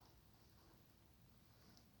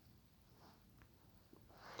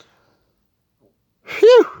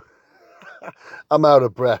I'm out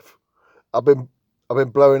of breath. I've been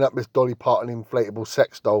blowing up this Dolly Parton inflatable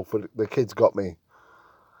sex doll for the kids got me.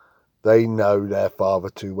 They know their father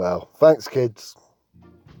too well. Thanks, kids.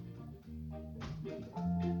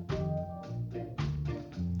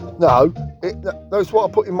 No, that's what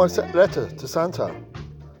I put in my letter to Santa.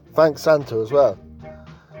 Thanks, Santa, as well.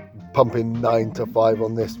 Pumping 9 to 5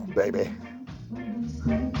 on this, baby.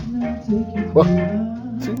 What?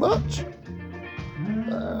 Too much?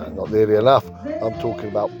 Not nearly enough. I'm talking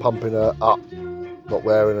about pumping her up, not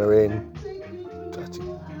wearing her in. Dirty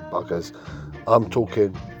buggers. I'm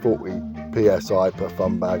talking 40 PSI per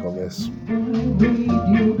fun bag on this.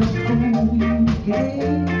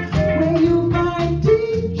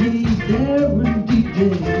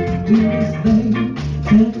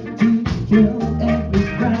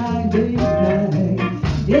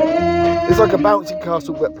 It's like a bouncy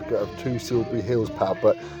castle replica of 2 Silbury Hills, pal,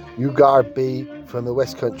 but you gotta be from the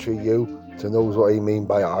West Country, you, to know what I mean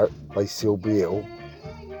by art, by Silbury Hill.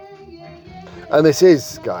 And this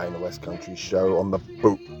is Guy in the West Country show on the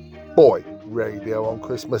Boot Boy Radio on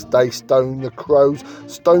Christmas Day. Stone the Crows,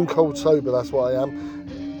 stone cold sober, that's what I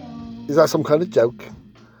am. Is that some kind of joke?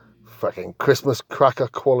 Fucking Christmas cracker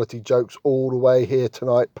quality jokes all the way here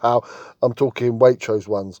tonight, pal. I'm talking Waitrose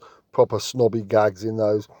ones, proper snobby gags in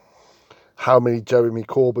those. How many Jeremy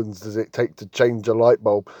Corbyns does it take to change a light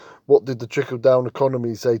bulb? What did the trickle-down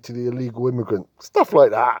economy say to the illegal immigrant? Stuff like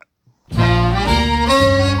that.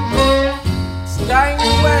 Sky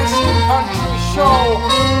West Country Show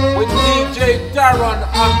with DJ Darren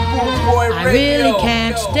on Boot Boy Radio. I really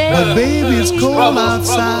can't stay. But baby, it's cold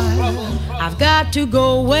outside. I've got to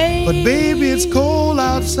go away. But baby, it's cold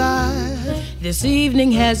outside. This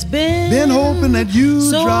evening has been hoping that you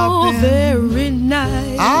so drop in. Very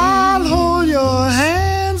nice. I'll hold your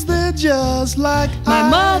hands, they're just like my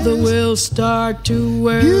ice. mother will start to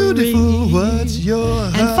worry. Beautiful, what's your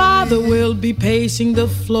and hurry? father will be pacing the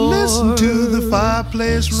floor. Listen to the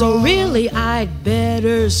fireplace roar. So really I'd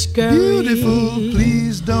better scurry. Beautiful,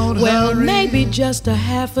 please don't well, hurry. maybe just a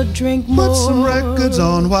half a drink more. Put some records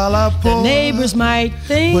on while I pour. The neighbors might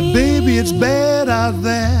think, but baby, it's bad out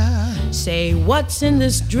there. Say, what's in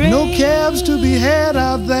this drink? No cabs to be had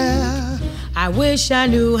out there. I wish I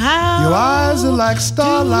knew how. Your eyes are like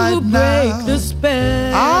starlight to now. break the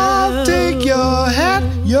spell. I'll take your hat,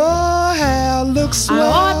 your hair looks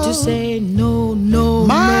swell. I ought to say no, no,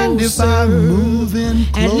 mind no, if sir. I'm moving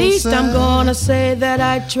closer? At least I'm gonna say that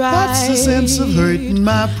I tried. What's the sense of hurting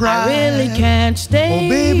my pride? I really can't stay. Oh,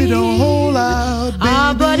 baby, don't hold out,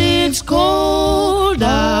 baby. But it's cold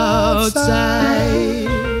outside.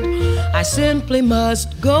 I simply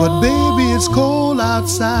must go. But baby, it's cold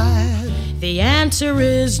outside. The answer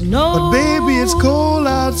is no. But baby, it's cold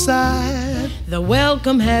outside. The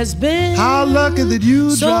welcome has been how lucky that you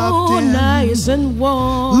so dropped in. Nice and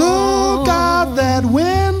warm. Look out that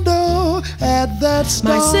window at that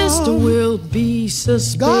star. My sister will be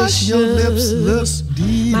suspicious. Gosh, your lips look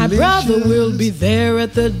delicious. My brother will be there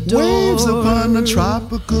at the door. Waves upon a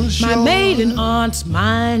tropical shore. My maiden aunt's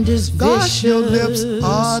mind is vicious. Gosh, your lips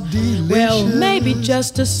are delicious. Well, maybe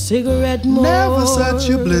just a cigarette more. Never such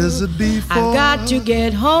a blizzard before. I've got to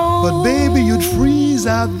get home. But baby, you'd freeze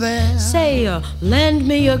out there. Say, lend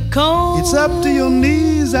me a comb. It's up to your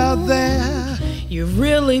knees out there. You've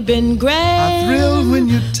really been great. I thrill when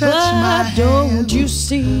you touch my hand. Don't you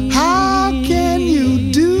see? How can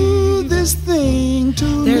you do this thing to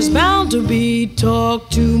me? There's bound to be talk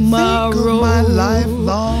tomorrow. Think of my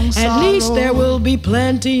lifelong sorrow. At least there will be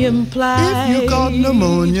plenty implied. If you caught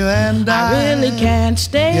pneumonia and I really can't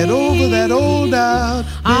stay. Get over that old doubt.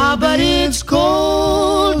 But it's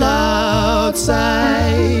cold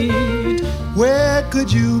outside. Where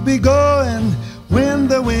could you be going when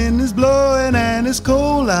the wind is blowing and it's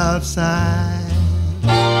cold outside?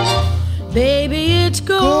 Baby, it's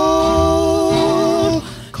cold,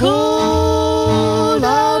 cold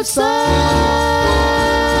outside.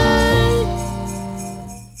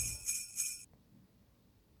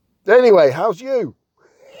 Anyway, how's you?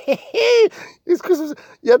 It's Christmas.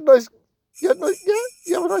 You have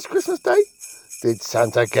a nice Christmas day? Did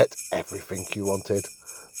Santa get everything you wanted?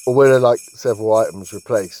 Or were there like several items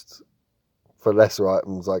replaced for lesser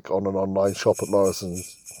items like on an online shop at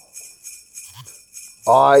Morrison's?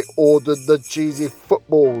 I ordered the cheesy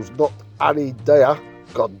footballs, not Ali Dea.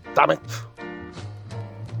 God damn it.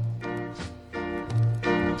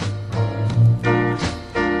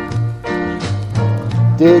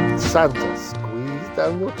 Did Santa squeeze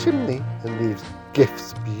down your chimney and leave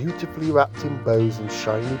gifts beautifully wrapped in bows and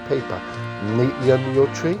shiny paper neatly under your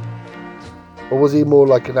tree? Or was he more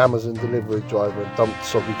like an Amazon delivery driver and dumped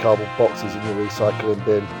soggy cardboard boxes in your recycling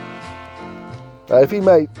bin? If you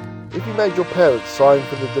made your parents sign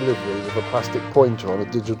for the delivery with a plastic pointer on a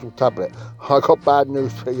digital tablet, I got bad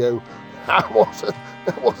news for you. That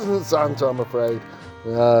wasn't Santa, I'm afraid.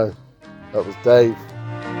 No, that was Dave.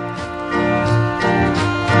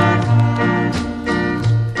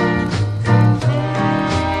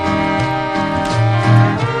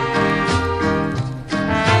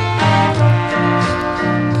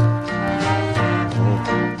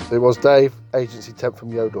 It was Dave, agency temp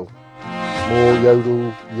from Yodel. More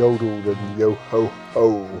yodel than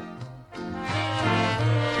yo-ho-ho.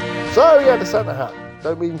 So yeah, the Santa hat.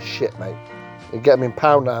 Don't mean shit, mate. You get them in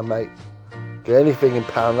Poundland, mate. Get anything in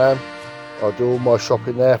Poundland. I do all my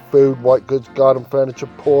shopping there. Food, white goods, garden furniture,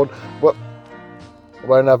 porn. Well, I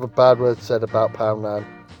won't have a bad word said about Poundland.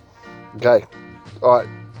 Okay. Alright.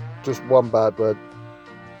 Just one bad word.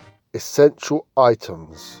 Essential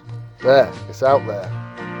items. There. It's out there.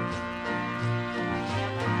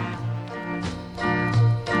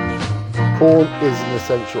 Porn is an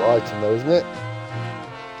essential item though, isn't it?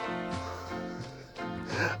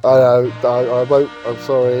 I know, I won't, I'm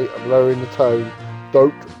sorry, I'm lowering the tone.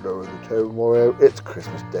 Don't lower the tone, Mario. It's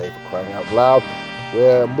Christmas Day, for crying out loud.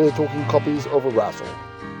 We're talking copies of a razzle.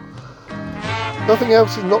 Nothing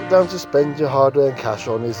else is knocked down to spend your hard-earned cash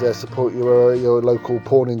on is there support your local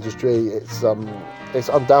porn industry. It's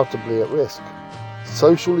undoubtedly at risk.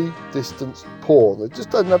 Socially distanced porn, it just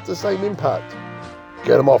doesn't have the same impact.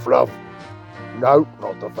 Get them off, love. No,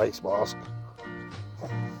 not the face mask.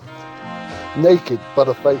 Naked, but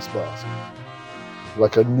a face mask.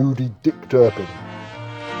 Like a nudie Dick Turpin.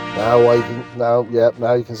 Now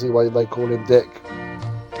you can see why they call him Dick.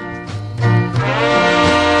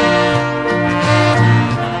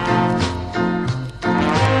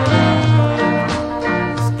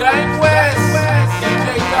 Skank West,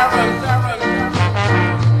 DJ Darren.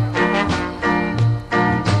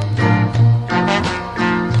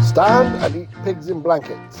 Stand and eat pigs in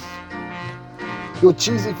blankets. Your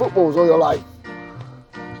cheesy footballs all your life.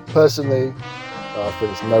 Personally, I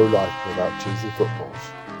feel it's no life without cheesy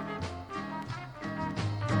footballs.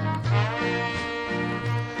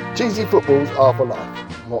 Cheesy footballs are for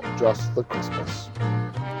life, not just for Christmas.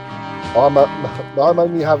 I'm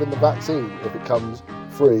only having the vaccine if it comes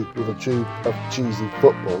free with a tube of cheesy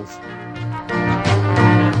footballs.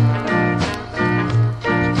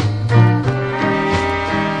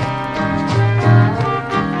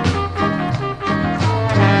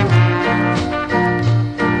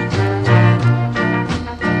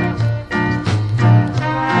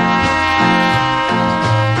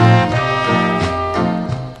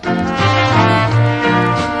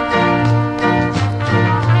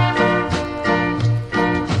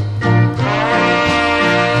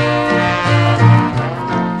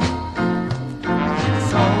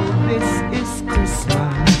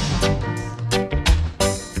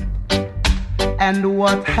 And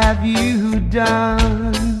what have you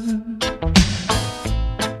done?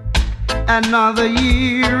 Another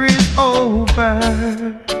year is over,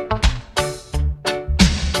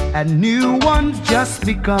 a new one's just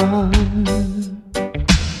begun.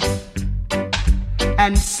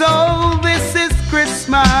 And so this is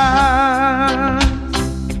Christmas.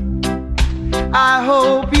 I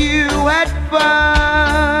hope you had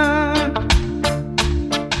fun.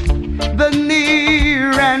 The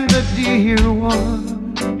near and the dear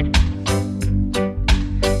one,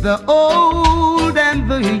 the old and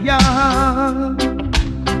the young.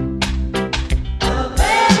 A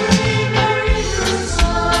very Merry Christmas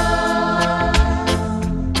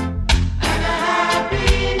and a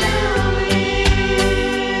Happy New Year.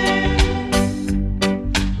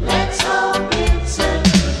 Let's hope it's a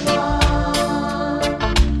good one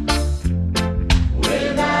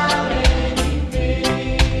without any fear.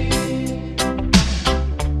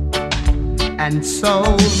 And so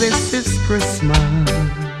this is Christmas,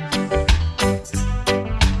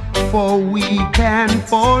 for weak and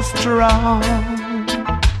for strong,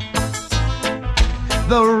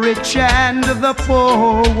 the rich and the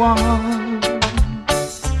poor one.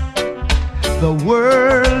 The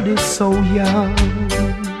world is so young.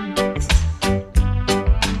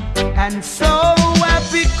 And so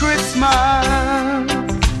happy Christmas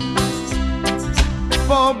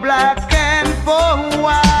for black and for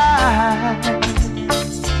white,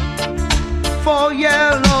 for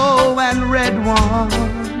yellow and red ones.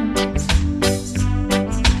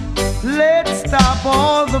 Let's stop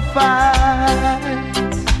all the fight.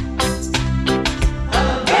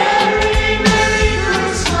 A very Merry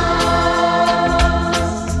Christmas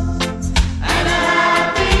and a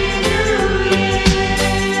Happy New Year.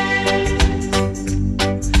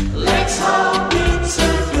 Let's hope it's a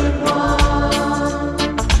good one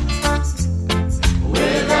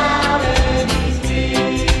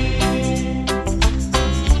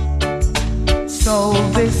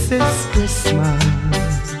is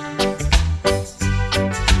Christmas.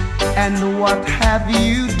 And what have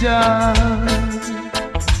you done?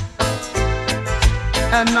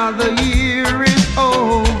 Another year is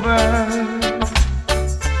over,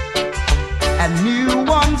 and new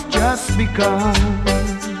ones just begun.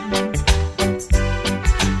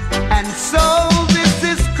 And so this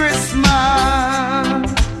is Christmas.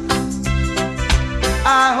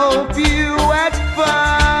 I hope you had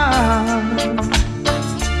fun.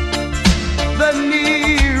 The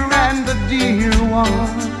near and the dear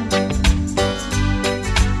one,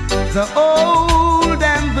 the old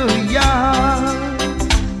and the young.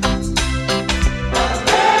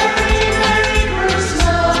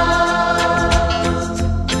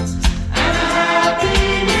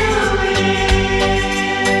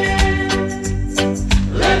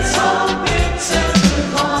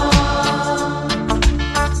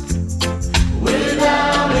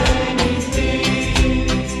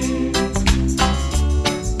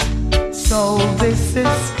 This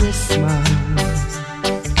is Christmas,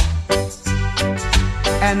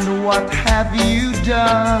 and what have you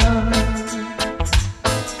done?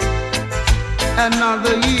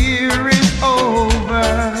 Another year is over,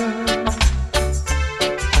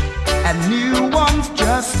 and new ones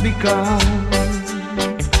just begun.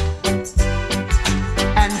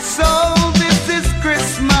 And so this is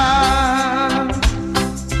Christmas.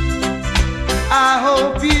 I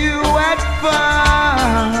hope you had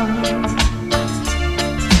fun.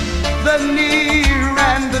 The near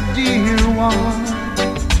and the dear one,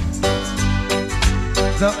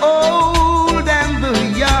 the old and the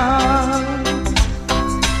young.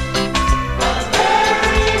 A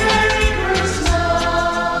very Merry Christmas.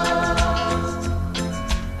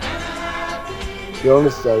 Be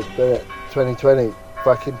honest though, 2020,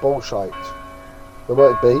 fucking bullshit. There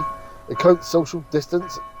won't be. They can't social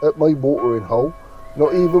distance at my watering hole,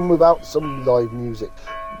 not even without some live music.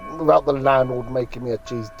 Without the landlord making me a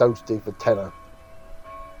cheese toasty for tenner.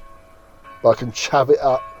 But I can chav it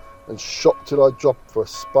up and shop till I drop for a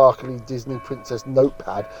sparkly Disney princess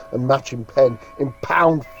notepad and matching pen in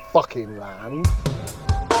pound fucking land.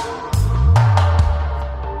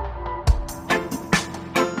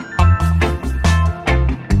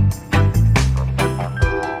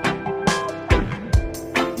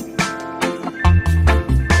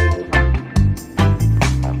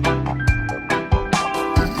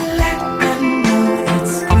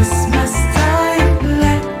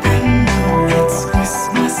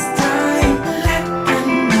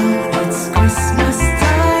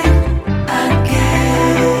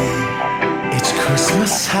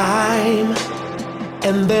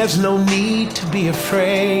 There's no need to be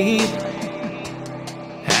afraid.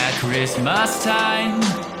 At Christmas time,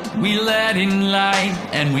 we let in light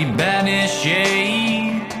and we banish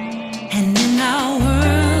shade. And in our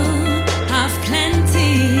world of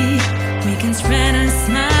plenty, we can spread a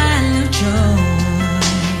smile of joy.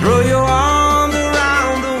 Throw your arms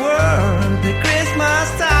around the world at Christmas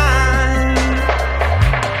time.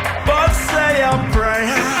 But say a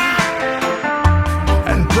prayer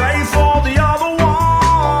and pray for the other one.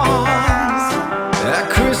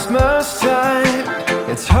 Christmas time,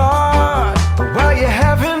 it's hard, but while you're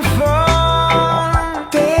having fun,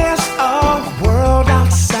 there's a world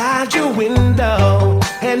outside your window,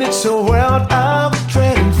 and it's a world of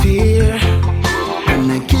dread and fear. And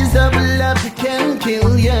the kiss of love can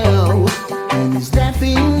kill you, and there's death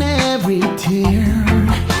in every tear.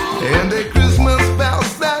 And the Christmas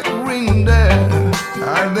bells that ring there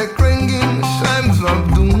are the clanging chimes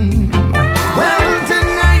of doom. Well,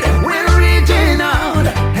 tonight we're reaching out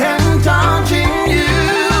and touching you,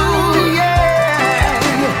 yeah.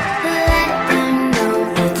 Let them know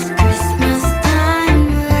it's Christmas time.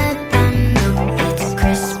 Let them know it's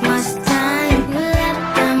Christmas time.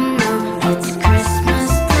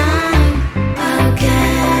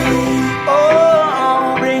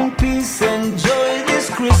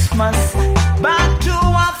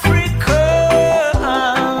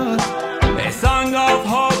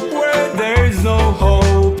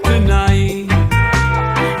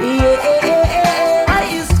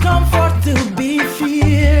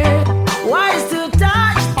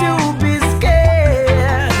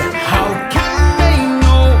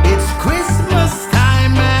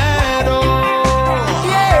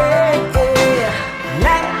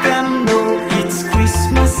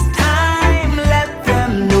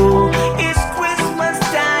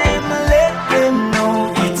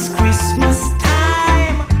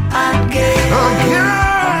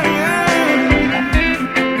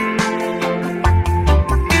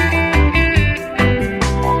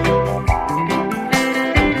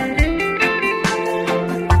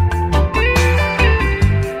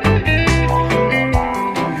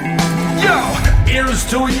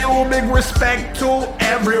 to you, big respect to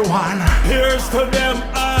everyone. Here's to them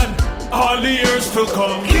and all the years to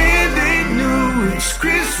come. Yeah, they know it's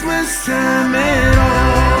Christmas time and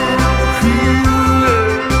all feel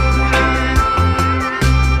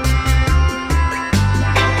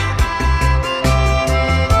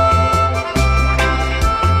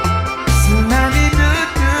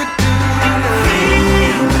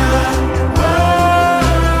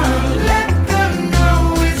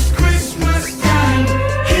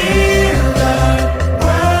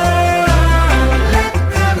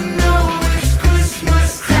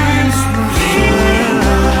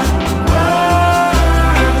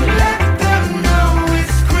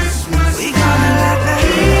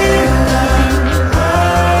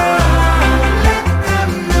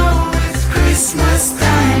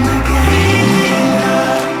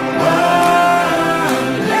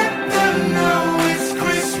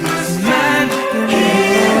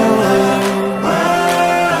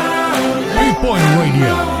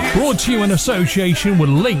brought to you in association with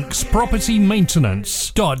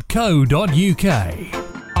linkspropertymaintenance.co.uk.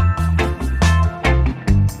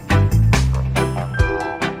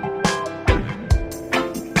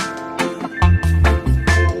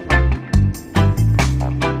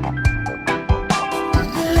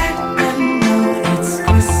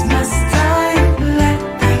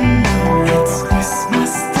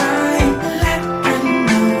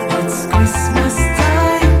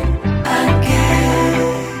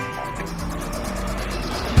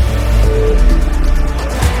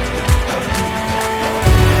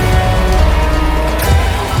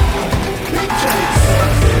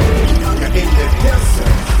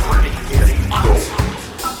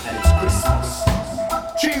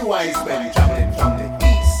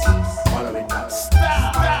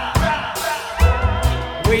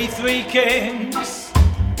 We three kings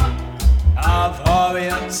of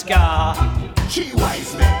Orient Scar,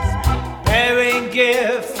 wise men bearing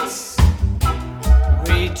gifts,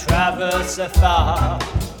 we traverse afar,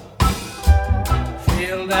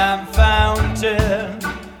 field and fountain,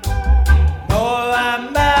 moor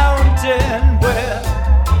and mountain, we're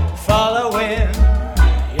following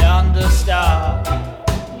yonder star.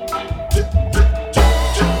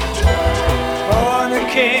 Born a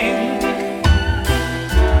king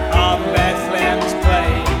on Bethlehem's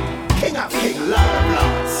plain, King of King, Lord of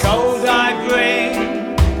Lords, gold I bring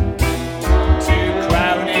to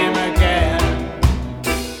crown him again,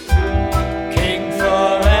 King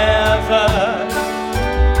forever,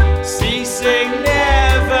 ceasing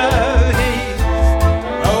never, he's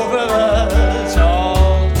over us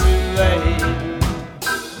all to reign.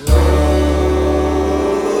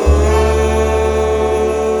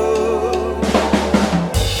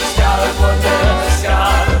 Star of wonder,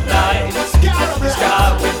 star of light, star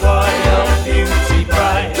with royal beauty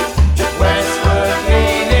bright, westward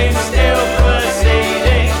leading, still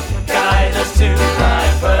proceeding, guide us to thy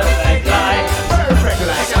perfect light.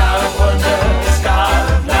 Star of wonder, star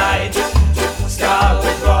of light, star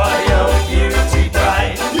with royal beauty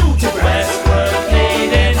bright, westward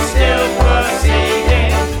leading, still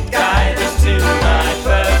proceeding, guide us to thy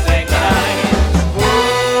perfect light.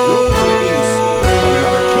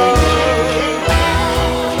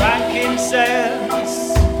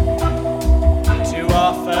 Frankincense to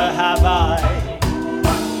offer have I,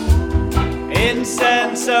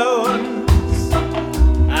 incense owns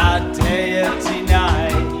our deity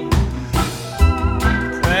night,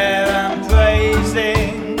 prayer and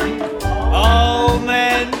praising, all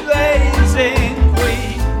men raising,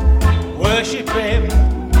 we worship him,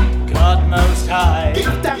 God most high.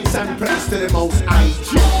 Give thanks and praise to the Most High.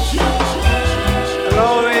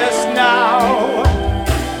 Glorious now,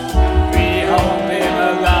 behold him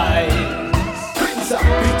arise, Prince of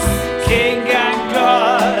Peace, King and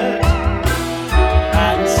God,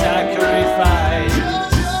 and sacrifice.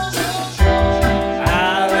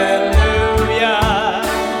 Hallelujah,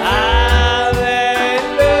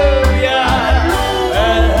 hallelujah,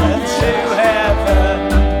 unto heaven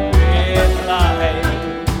it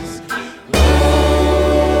flies.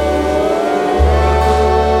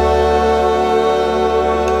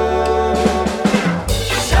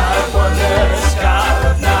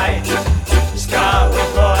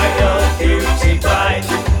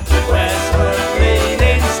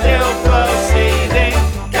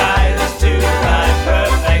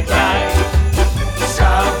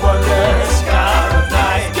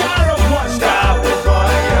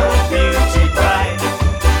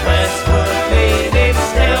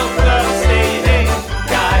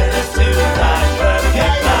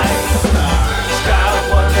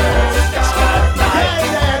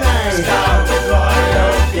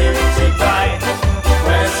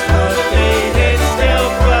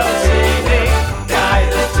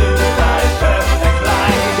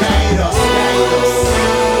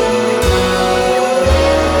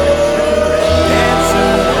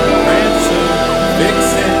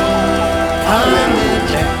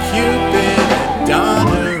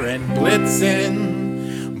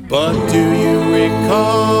 dancing. But do you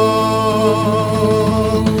recall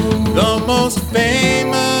the most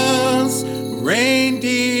famous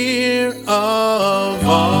reindeer of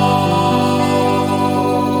all?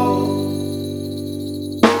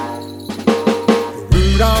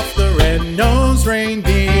 Rudolph the red-nosed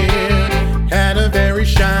reindeer had a very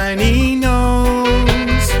shiny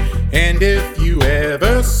nose, and if you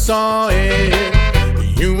ever saw it,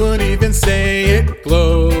 you would even say it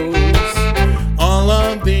glows. All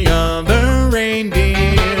of the other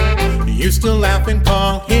reindeer used to laugh and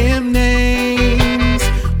call him names.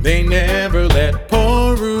 They never let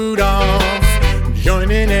poor Rudolph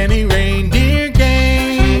join in any reindeer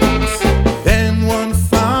games. Then one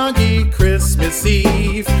foggy Christmas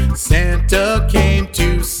Eve, Santa came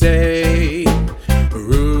to say,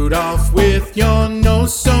 Rudolph, with your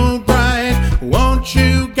nose so bright, won't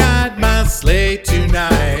you guide my sleigh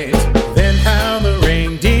tonight? Then how the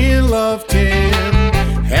reindeer loved him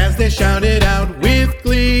as they shouted out with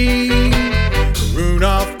glee,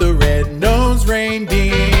 Rudolph the red-nosed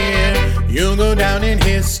reindeer, you'll go down in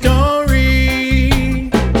history.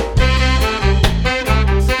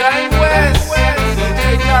 Staying West,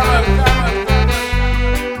 DJ Darren.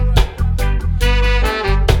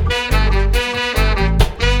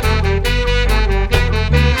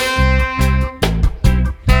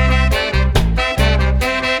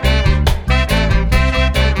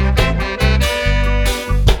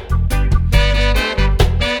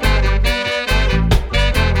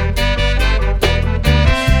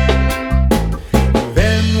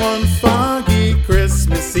 Then one foggy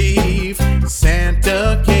Christmas Eve,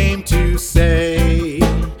 Santa came to say,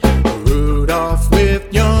 Rudolph,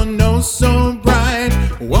 with your nose so bright,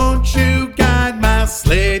 won't you guide my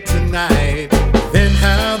sleigh tonight? Then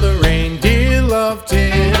how the reindeer loved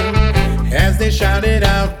him as they shouted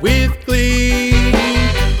out with glee,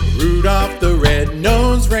 Rudolph the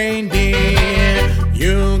red-nosed reindeer,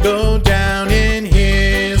 you'll go down in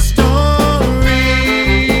history.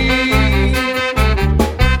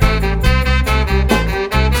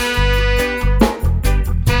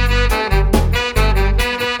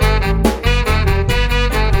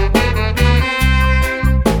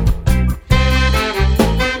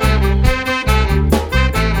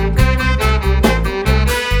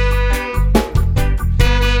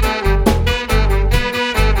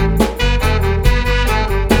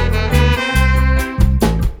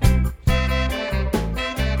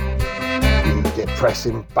 You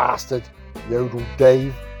depressing bastard, Yodel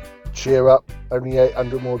Dave. Cheer up, only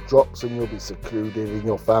 800 more drops and you'll be secluded in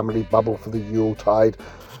your family bubble for the Yuletide.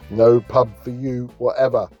 No pub for you,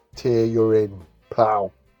 whatever tier you're in,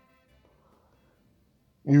 pal.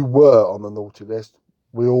 You were on the naughty list,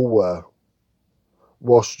 we all were.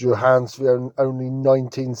 Washed your hands for only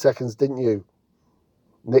 19 seconds, didn't you?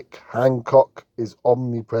 Nick Hancock is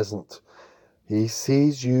omnipresent. He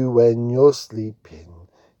sees you when you're sleeping.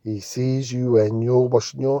 He sees you when you're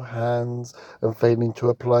washing your hands and failing to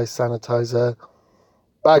apply sanitizer.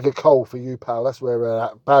 Bag of coal for you, pal. That's where we're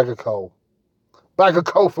at. Bag of coal. Bag of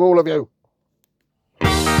coal for all of you.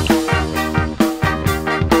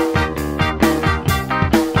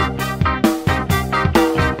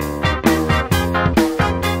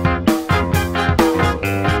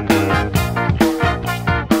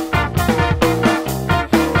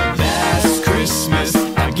 Last Christmas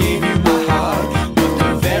I gave you my heart, but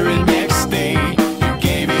the very next day you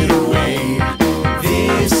gave it away.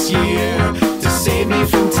 This year, to save me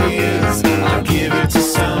from tears, I'll give it to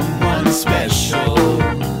someone special.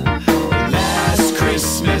 Last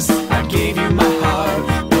Christmas I gave you my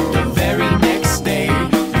heart, but the very next day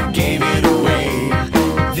you gave it away.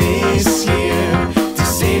 This year, to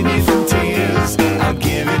save me from tears, I'll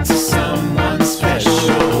give it to someone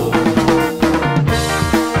special.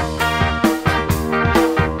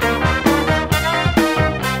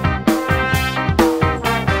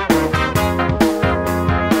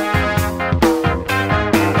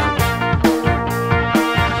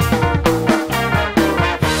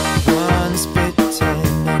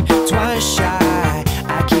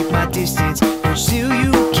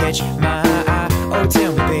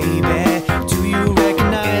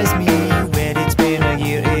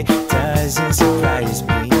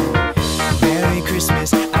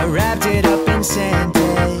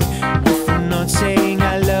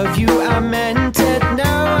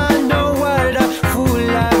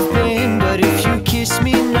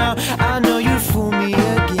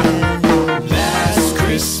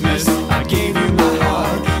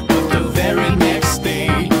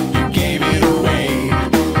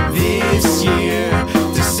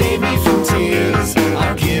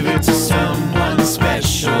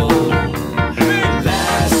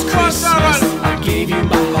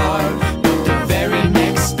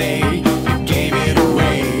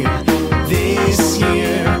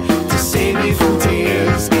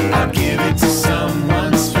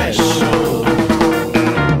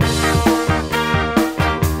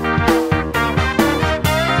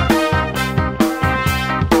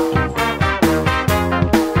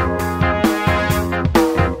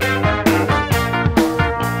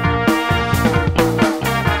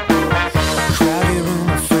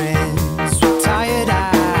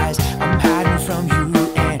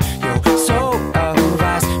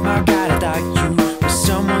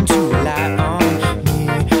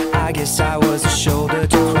 guess I was a shoulder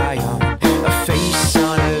to cry on, a face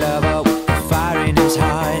on a lover with a fire in his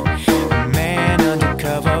heart, a man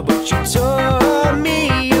undercover, but you tore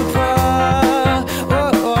me apart.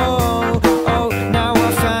 Oh, oh, oh, now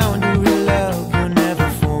I found a real love, you'll never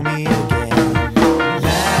fool me again.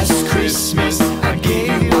 Last Christmas I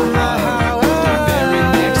gave you my heart, the very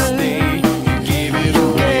next day you gave it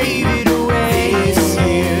away. This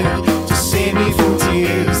year, to save me from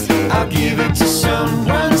tears, I'll give it to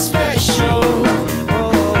someone special.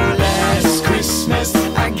 Oh, last Christmas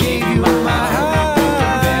I gave you my heart,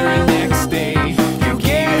 the very next day you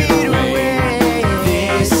gave it away.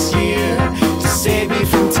 This year, to save me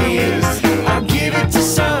from tears, I'll give it to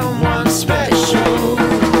someone special.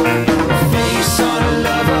 Face on a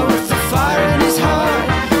lover with a fire in his heart,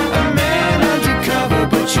 a man undercover,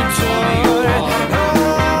 but you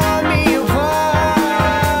tore me apart.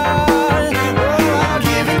 Oh, I'll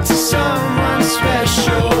give it to someone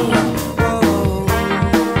special.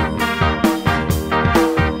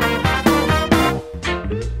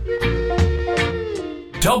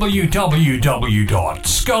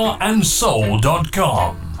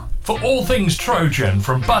 www.scarandsoul.com for all things Trojan,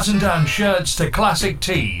 from button-down shirts to classic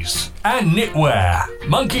tees and knitwear,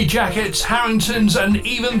 monkey jackets, Harringtons and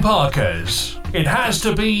even Parkers. It has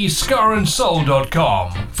to be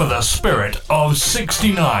scarandsoul.com for the spirit of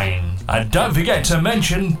 69. And don't forget to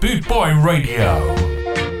mention Boot Boy Radio.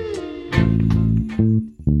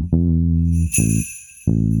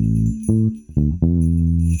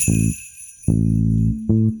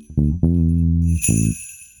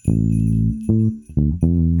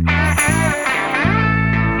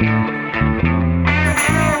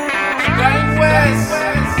 Gang West,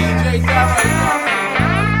 DJ Darren.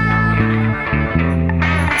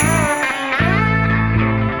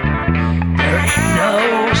 There ain't no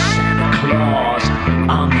Santa Claus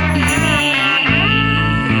on the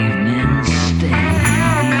evening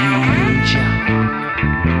stage.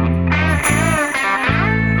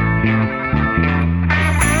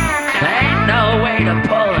 There ain't no way to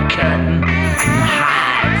pull a curtain and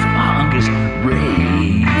hide from hunger's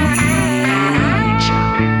rage.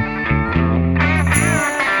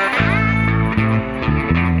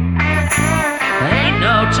 There ain't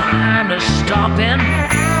no time to stop in.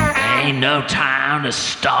 Ain't no time to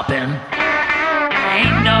stopping.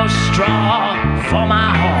 Ain't no straw for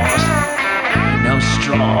my horse. Ain't no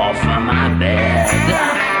straw for my bed.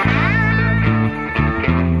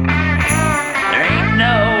 There ain't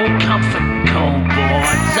no comfort cold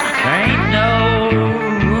boards. There ain't no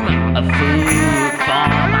room of food for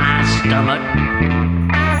my stomach.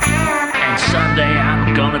 And someday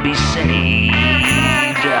I'm gonna be saved.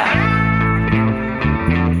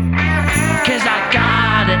 'Cause I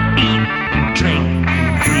gotta eat, drink,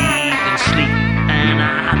 breathe, and sleep, and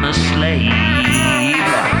I'm a slave.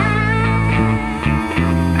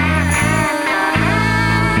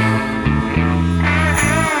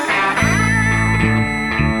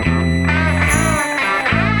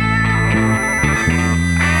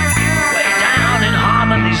 Way down in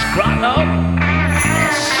Harmony's grotto,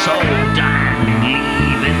 there's soul dying,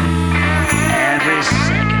 leaving every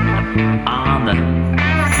second on the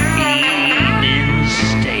evening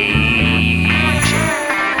stage.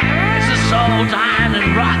 There's a soul dying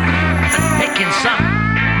and rotten and picking some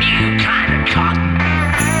new kind of cotton,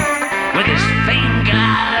 with his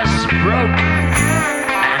fingers broken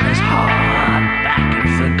and his heart back and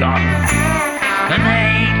forgotten. And there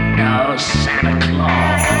ain't no Santa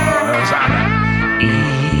Claus on the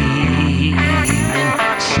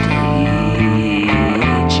evening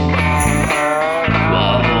stage.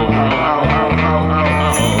 Whoa, ho, ho, ho, ho, ho, ho.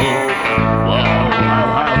 Whoa, ho, ho,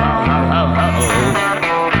 ho, ho, ho, ho.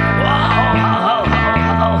 Whoa, ho, ho, ho, ho,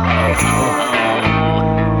 ho, ho, ho.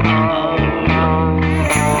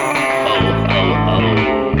 Oh, oh, oh.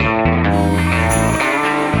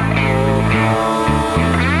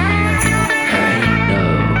 Ain't no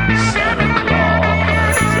Santa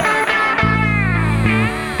Claus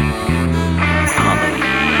on the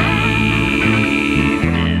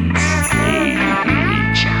evening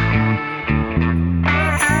stage.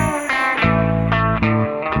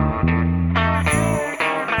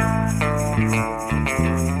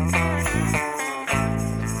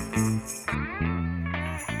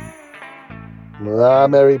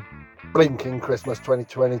 Merry blinking Christmas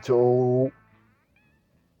 2020 to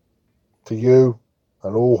you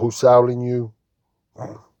and all who sail in you.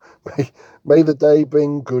 May the day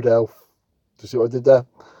bring good health. Do you see what I did there?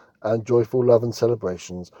 And joyful love and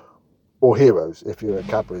celebrations. Or heroes, if you're a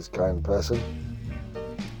Cadbury's kind of person.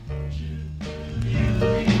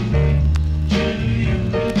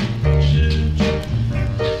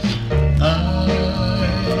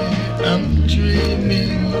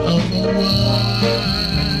 dreaming of a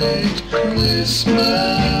white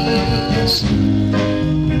Christmas,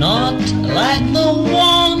 not like the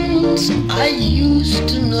ones I used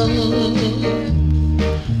to know.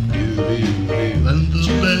 When the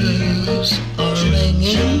bells are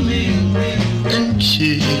ringing and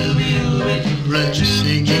children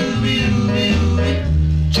singing,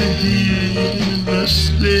 to hear the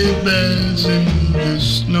sleigh bells in the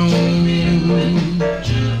snow.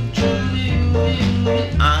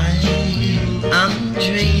 I'm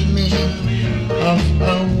dreaming of a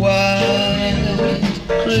white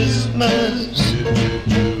Christmas,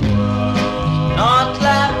 not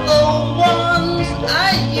like the ones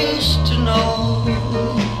I used to know.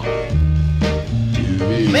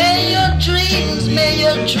 May your dreams, may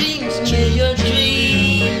your dreams, may your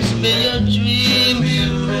dreams, may your dreams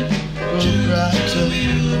grow brighter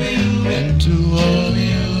into all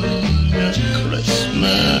your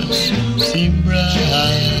Christmas seem bright.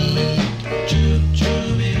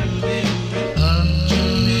 I'm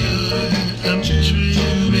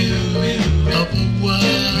dreaming of a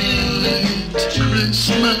white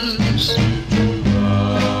Christmas,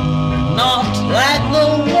 not like the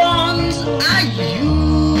ones I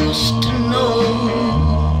used to know.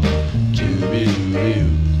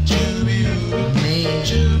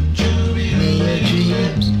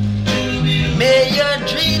 May your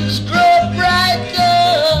dreams grow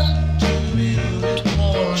brighter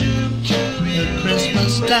toward the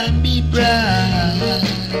Christmas time be bright.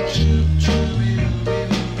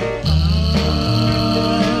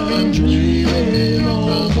 I'm dreaming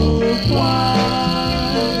of a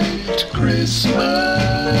white Christmas,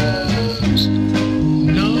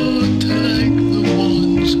 not like the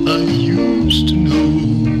ones I used to know.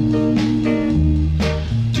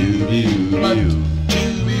 But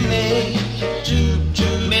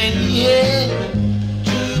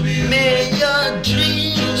may your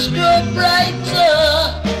dreams grow brighter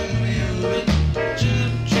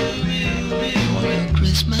when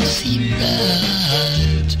Christmas Eve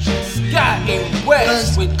bright. Sky in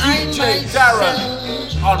West with DJ Darren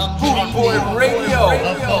on Boom Boy Radio.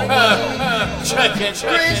 Check it.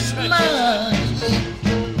 Christmas,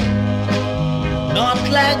 not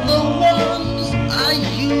like the ones I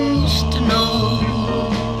used to know.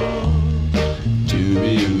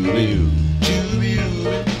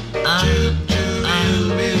 I say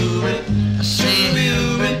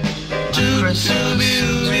Christmas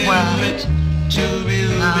is white.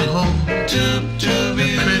 I hope the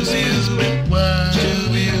Christmas be white.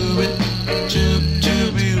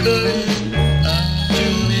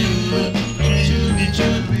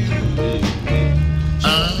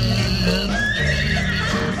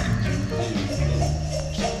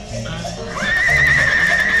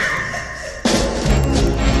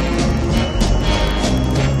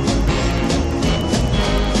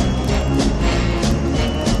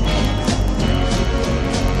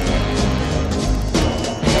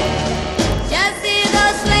 Just see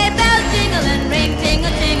those sleigh bells jingling, ring,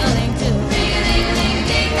 tingle, tingling too.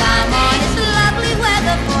 Come on, it's lovely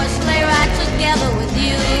weather for a sleigh ride together with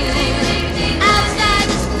you. Outside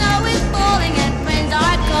the snow is falling and friends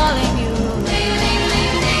are calling you.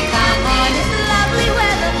 Come on, it's lovely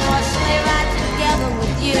weather for a sleigh ride together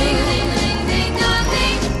with you.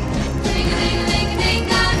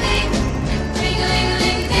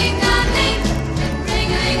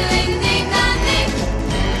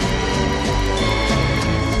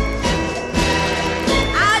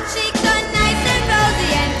 Our cheeks are nice and rosy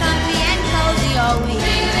and comfy and cozy all week.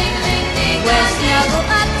 We're snuggled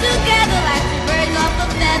up together like two birds off a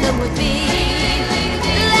feather would be.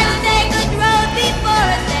 Let's take a road before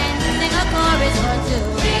us and sing a chorus or two.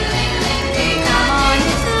 Come on,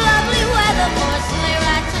 it's lovely weather for a sleigh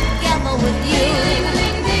ride together with you.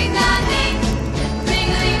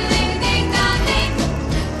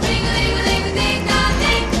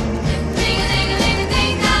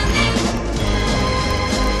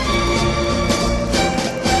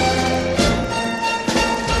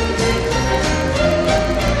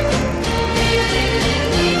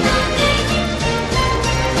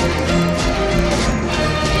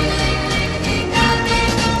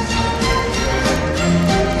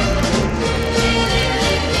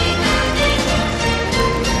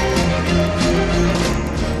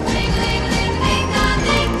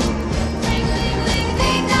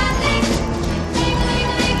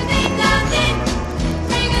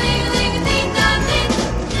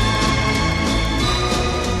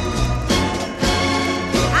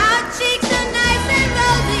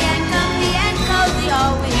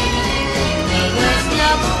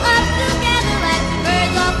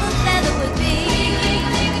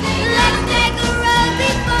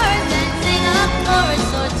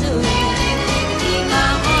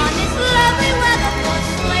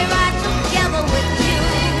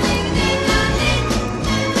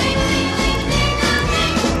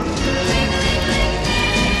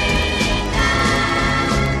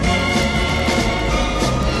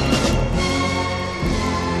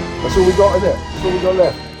 That's all we got in it. That's all we got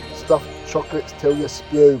left. Stuffed chocolates till you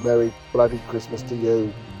spew. Merry bloody Christmas to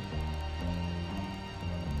you.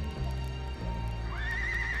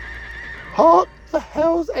 Hark the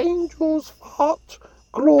Hell's Angels fart.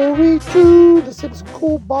 Glory to the Simpson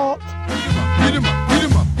Cool Bart.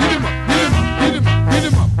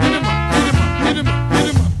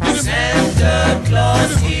 Santa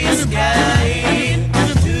Claus is going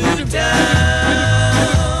to town.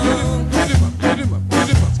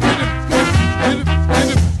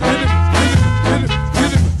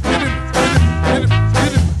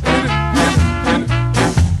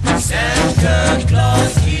 Santa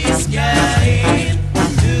Claus is going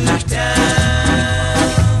to town.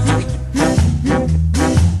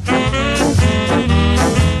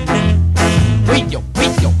 Wait, yo,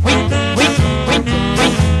 wait, yo, wait, wait, wait,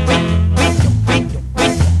 wait, wait, wait, yo, wait, yo,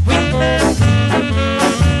 wait, wait.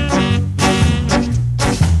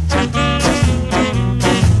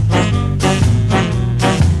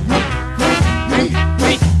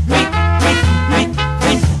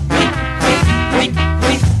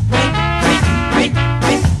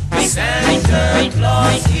 Santa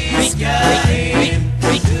Claus is going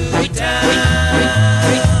to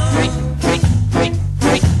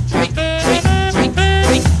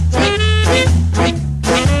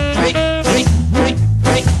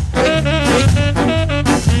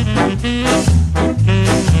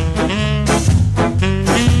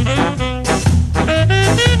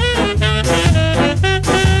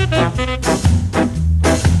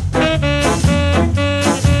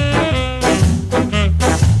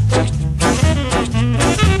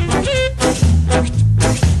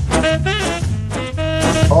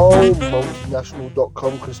Oh,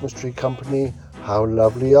 multinational.com Christmas Tree Company, how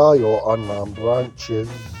lovely are your unarmed branches.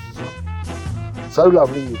 So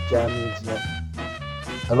lovely you jam the internet.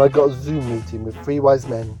 And I got a Zoom meeting with 3 wise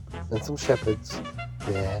men and some shepherds.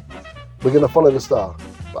 Yeah. We're going to follow the star,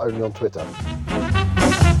 but only on Twitter.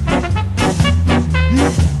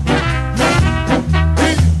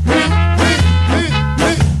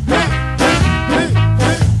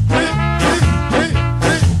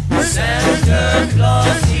 Santa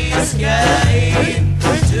Claus is going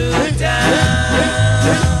to town.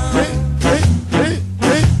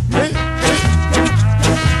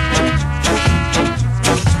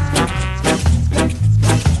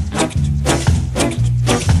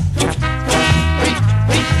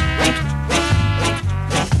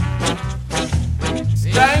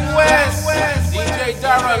 Staying West, DJ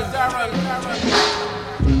Darren.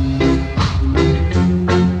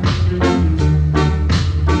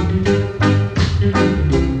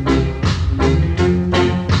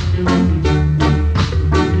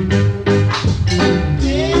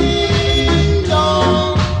 Ding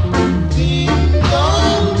dong, ding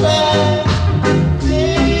dong bell,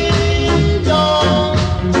 ding dong,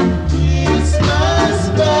 Christmas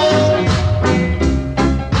bell.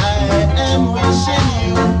 I am wishing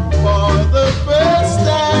you for the first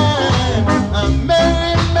time a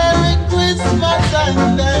merry, merry Christmas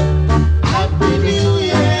and a happy New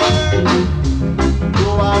Year. Go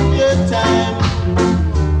have your time,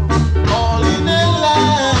 all in a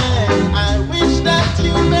line. I wish that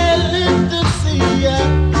you may live to see a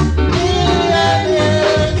million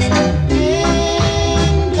years.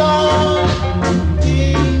 Ding dong,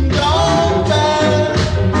 ding dong bell,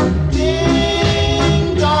 ding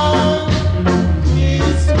dong,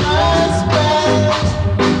 Christmas bell.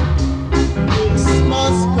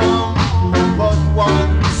 Christmas come but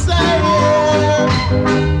once a year.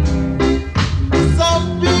 Some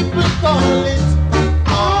people call it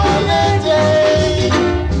holiday.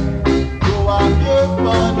 Go have your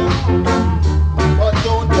fun, but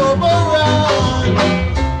don't overrun.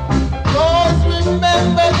 'Cause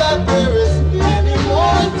remember that there is many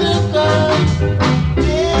more to come.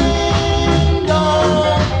 Ding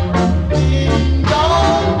dong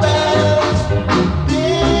bells,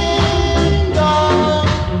 ding dong,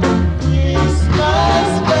 Christmas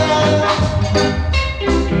bells.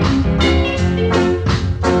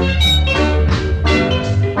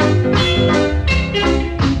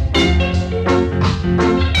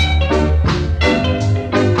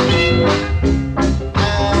 I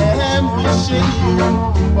am wishing you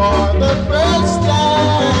for the first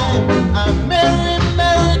time a merry,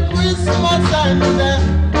 merry Christmas and a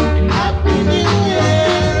happy New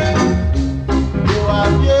Year. You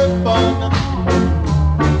have your fun,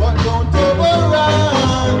 but don't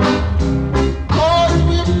overrun. 'Cause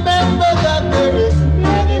remember that there is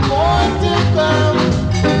many more to come.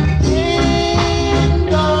 Ding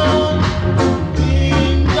dong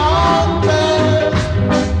bells,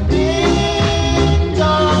 ding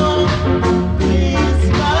dong,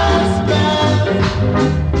 Christmas bells,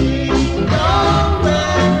 ding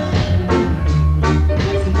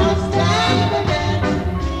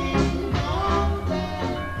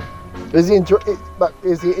Is the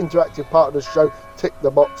interactive part of the show. Tick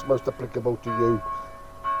the box most applicable to you.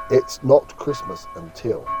 It's not Christmas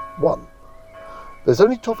until 1. There's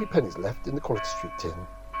only toffee pennies left in the Quality Street tin.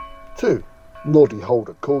 2. Noddy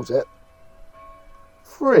Holder calls it.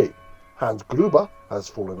 3. Hans Gruber has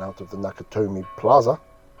fallen out of the Nakatomi Plaza.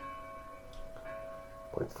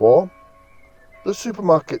 Point 4. The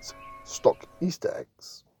supermarkets stock Easter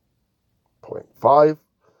eggs. Point 5.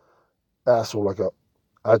 That's all I got.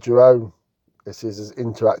 Add your own. This is as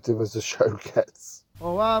interactive as the show gets.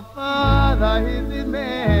 Oh, our Father is the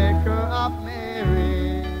maker of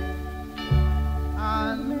Mary,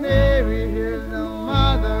 and Mary is the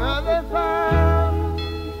mother of the Son.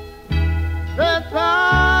 The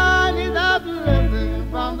Son is a blessing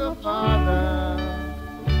from the Father.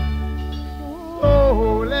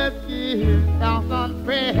 Oh, let's give thanks and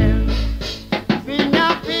praise. Sing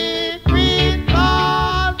happy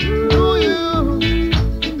Christmas to you.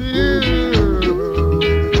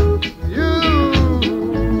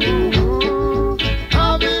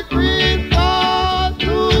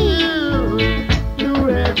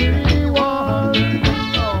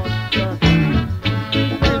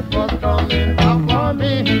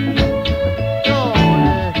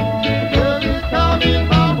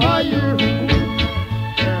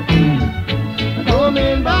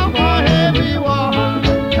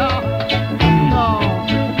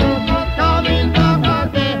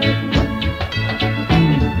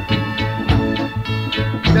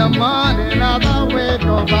 Morning of the wake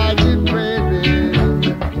up, I give praises.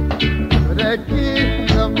 The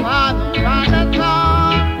kiss, the Father and the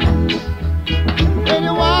Son. When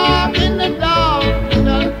you walk in the dark,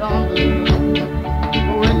 the sun.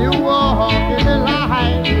 When you walk in the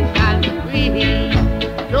light, and the breeze.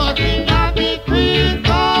 Just sing happy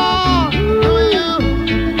Christmas to you.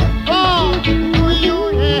 Oh, to you,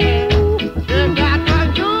 yeah. You got to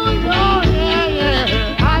do, oh, yeah, yeah.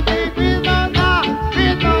 Happy Christmas.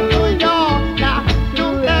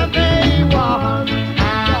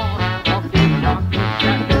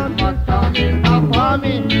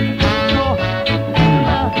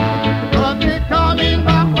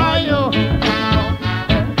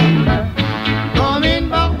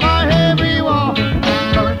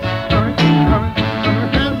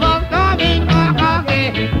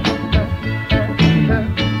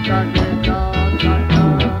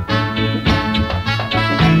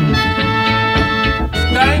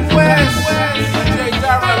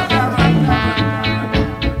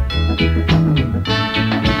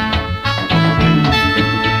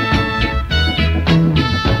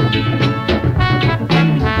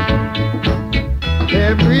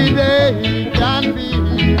 Every day can be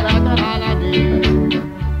like a holiday,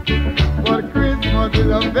 but Christmas is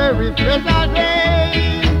a very special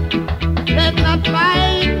day. Let's not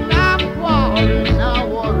fight, not quarrel, not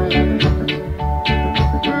worry.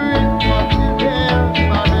 Christmas is here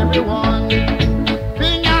for everyone.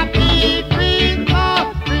 Sing happy Christmas,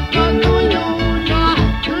 Christmas to you, yeah.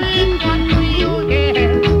 Christmas to you, yeah.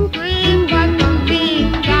 Christmas to me,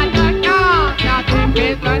 da da da, da da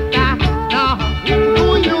Christmas, da da.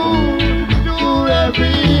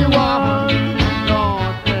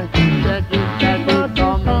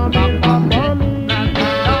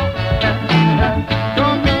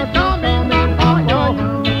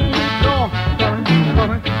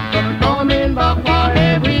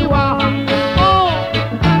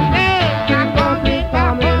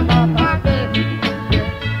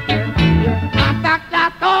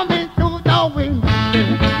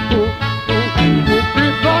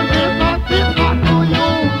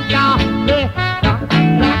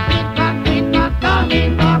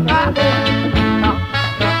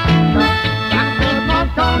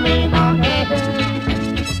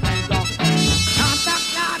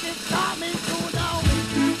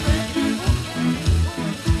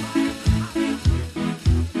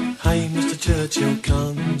 Hey, Mr. Churchill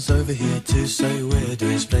comes over here to say we're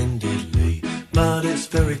doing splendidly. But it's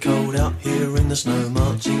very cold out here in the snow,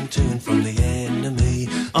 marching to and from the enemy.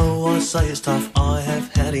 Oh, I say it's tough, I have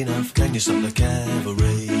had enough. Can you stop the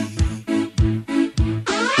cavalry?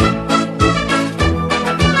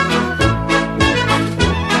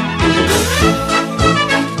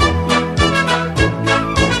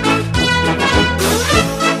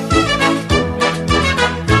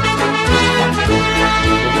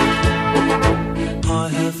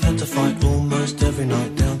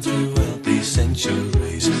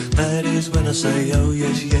 I say, oh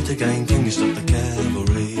yes, yet again, can you stop the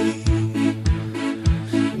cavalry?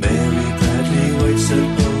 Mary Bradley waits at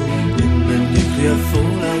home in the nuclear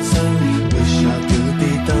fallout zone. Wish I could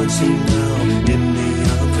be dancing now in the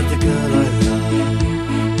arms of the girl I love.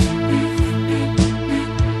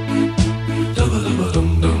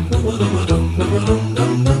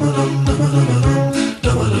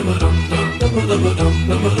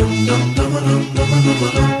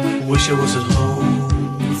 Wish I was at home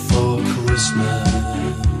for Christmas.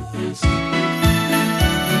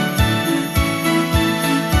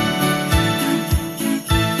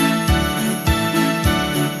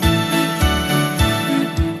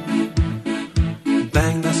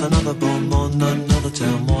 Bang, that's another bomb on another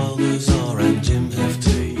town. Wilders are and Jim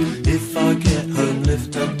Hefty. If I get home,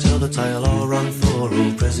 lift up, tell the tale. I'll run for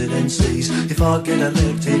all presidencies. If I get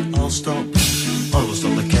elected, I'll stop. I will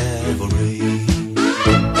stop the cavalry.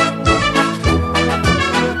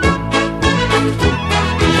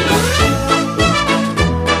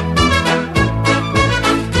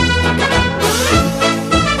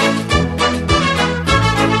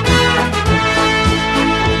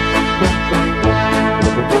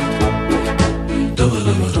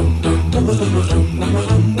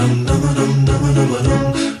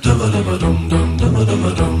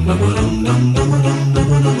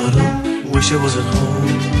 Wish I was at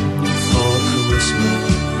home for Christmas.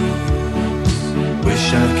 Wish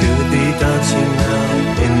I could be dancing now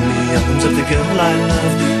in the arms of the girl I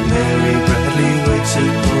love. Mary Bradley waits at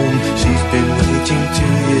home. She's been waiting 2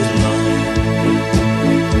 years long.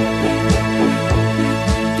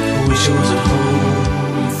 Wish I was at home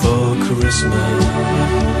for Christmas.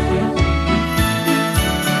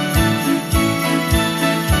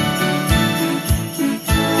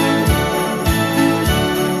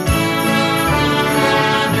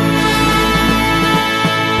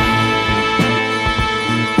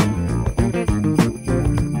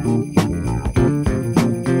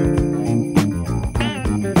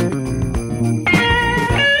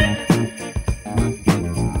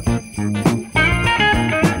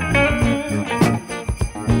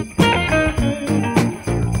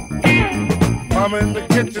 I'm in the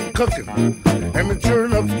kitchen cooking, and the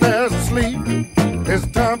children upstairs asleep. It's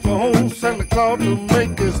time for old Santa Claus to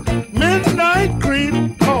make his midnight greet.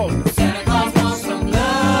 Cause Santa Claus wants some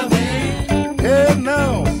loving. Yeah,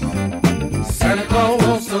 now Santa Claus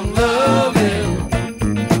wants some loving.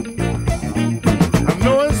 I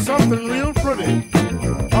know it's something real pretty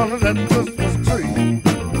under that Christmas tree.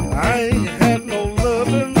 I ain't had no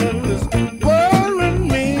loving in this world in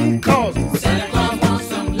me. Cause Santa Claus wants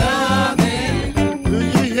some loving. Do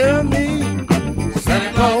you hear me?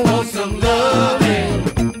 Santa Claus wants some loving.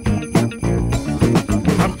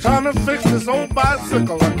 I'm trying to fix this old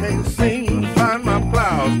bicycle. I can't seem to find my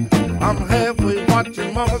blouse. I'm halfway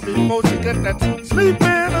watching Mama before she get that sleep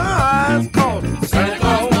in her eyes. Cause Santa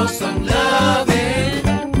Claus wants some loving.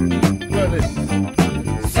 Ready?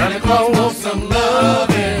 Santa Claus wants some loving.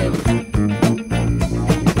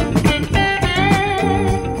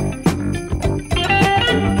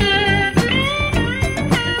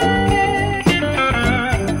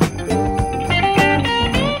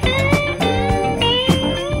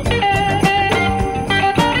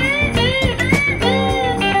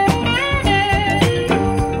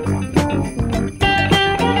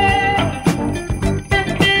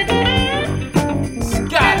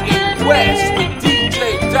 Scott in West with DJ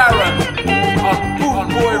Darren on Boot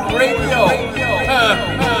Boy Radio.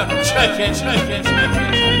 Check it.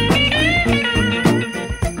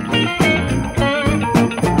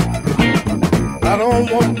 I don't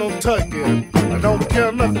want no turkey. I don't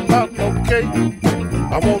care nothing about no cake.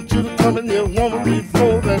 I want you to come in here, woman,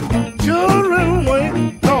 before that children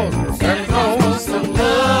wake. Cause Santa Claus wants some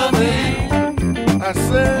loving. I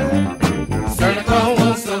said, Santa Claus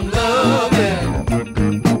wants some loving.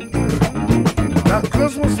 Now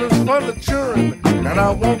Christmas is for the children, and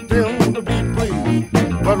I want them to be pleased.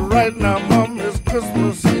 But right now, Mom, it's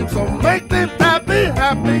Christmas Eve, so make them happy,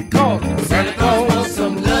 happy. Cause Santa Claus wants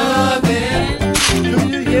some loving. Do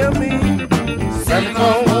you hear me? Santa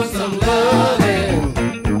Claus wants some loving.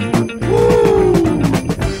 Woo!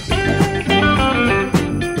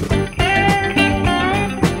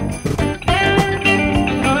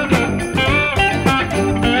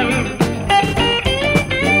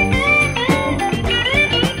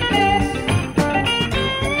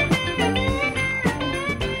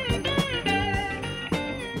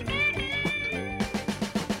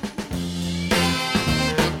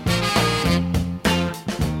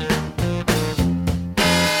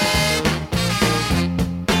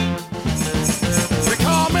 They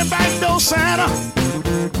call me Backdoor Santa.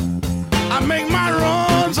 I make my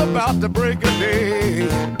runs about the break of day.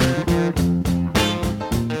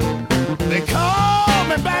 They call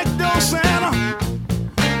me Backdoor Santa.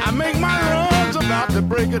 I make my runs about the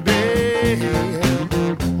break of day.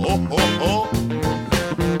 Oh, oh, oh.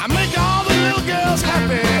 I make all the little girls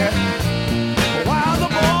happy while the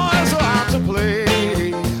boys are out to play.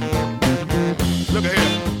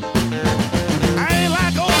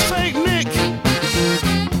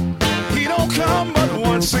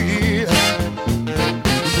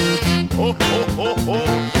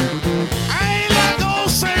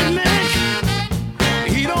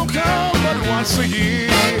 once a year.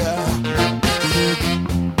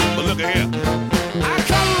 But look at here, I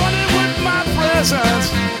come running with my presents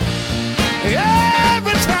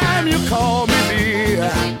every time you call me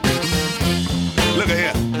dear. Look at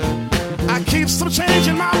here, I keep some change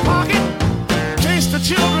in my pocket, chase the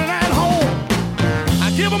children at home.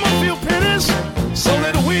 I give them a few pennies so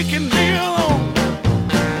that we can be alone.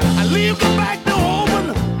 I leave the back door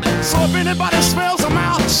open so if anybody smells a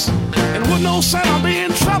mouse, and with no scent I'll be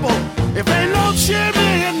in trouble. If ain't no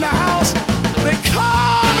chimney in the house, they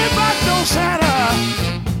call me back door Santa.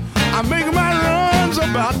 I make my runs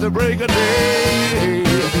about the break of day.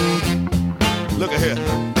 Look at here,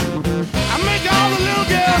 I make all the little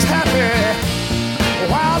girls happy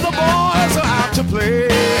while the boys are out to play.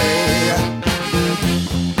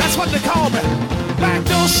 That's what they call me,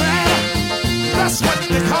 backdoor Santa. That's what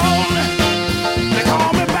they call me. They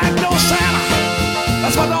call me backdoor Santa.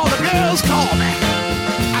 That's what all the girls call me.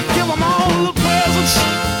 I give them all the presents.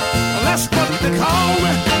 That's what they call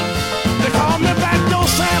me. They call me backdoor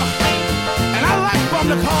Santa. And I like them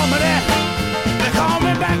to call me that. They call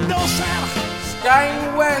me backdoor Santa.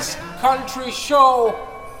 Sky West Country Show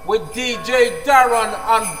with DJ Darren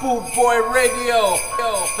on Boot Boy Radio.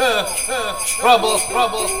 Trouble, trouble,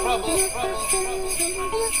 trouble, trouble.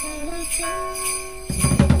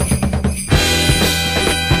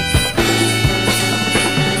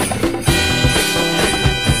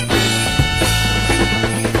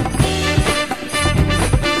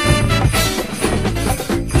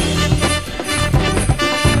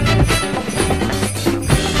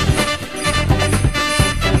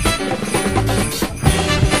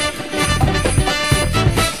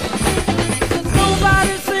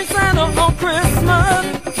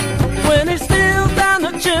 When he steals down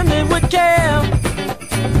the chimney with care,